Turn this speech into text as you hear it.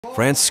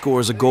France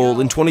scores a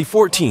goal in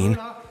 2014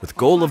 with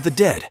Goal of the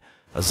Dead,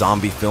 a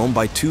zombie film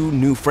by two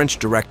new French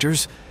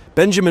directors,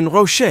 Benjamin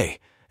Rocher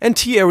and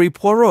Thierry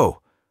Poiraud.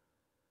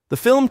 The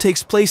film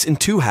takes place in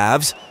two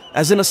halves,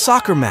 as in a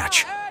soccer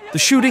match. The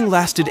shooting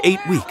lasted 8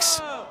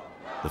 weeks.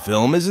 The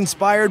film is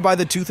inspired by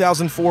the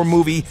 2004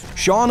 movie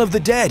Shaun of the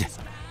Dead,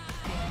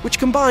 which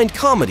combined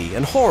comedy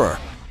and horror,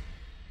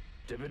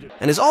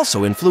 and is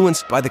also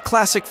influenced by the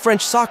classic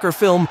French soccer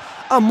film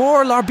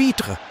Mort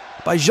l'arbitre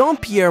by Jean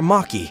Pierre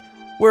Mocky,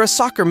 where a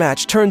soccer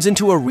match turns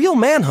into a real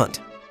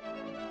manhunt.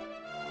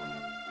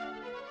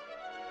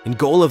 In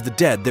Goal of the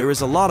Dead, there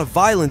is a lot of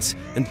violence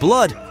and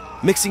blood,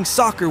 mixing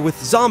soccer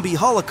with zombie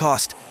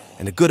holocaust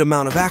and a good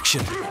amount of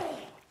action.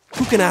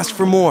 Who can ask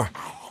for more?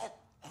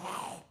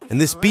 And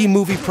this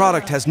B-movie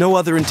product has no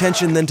other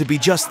intention than to be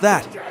just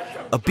that,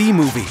 a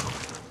B-movie,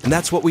 and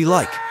that's what we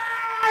like.